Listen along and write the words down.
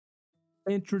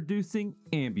Introducing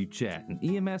AmbuChat, an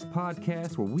EMS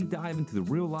podcast where we dive into the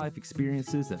real life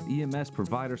experiences of EMS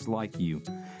providers like you.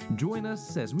 Join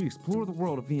us as we explore the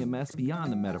world of EMS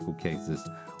beyond the medical cases.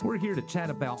 We're here to chat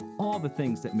about all the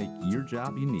things that make your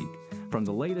job unique. From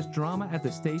the latest drama at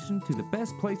the station to the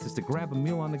best places to grab a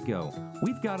meal on the go,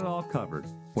 we've got it all covered.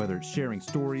 Whether it's sharing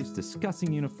stories,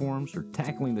 discussing uniforms, or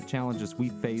tackling the challenges we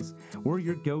face, we're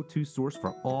your go-to source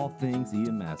for all things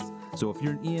EMS. So if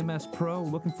you're an EMS pro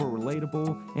looking for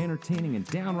relatable, entertaining, and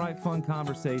downright fun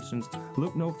conversations,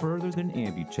 look no further than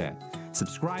AmbuChat.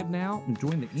 Subscribe now and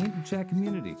join the AmbuChat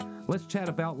community. Let's chat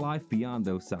about life beyond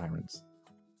those sirens.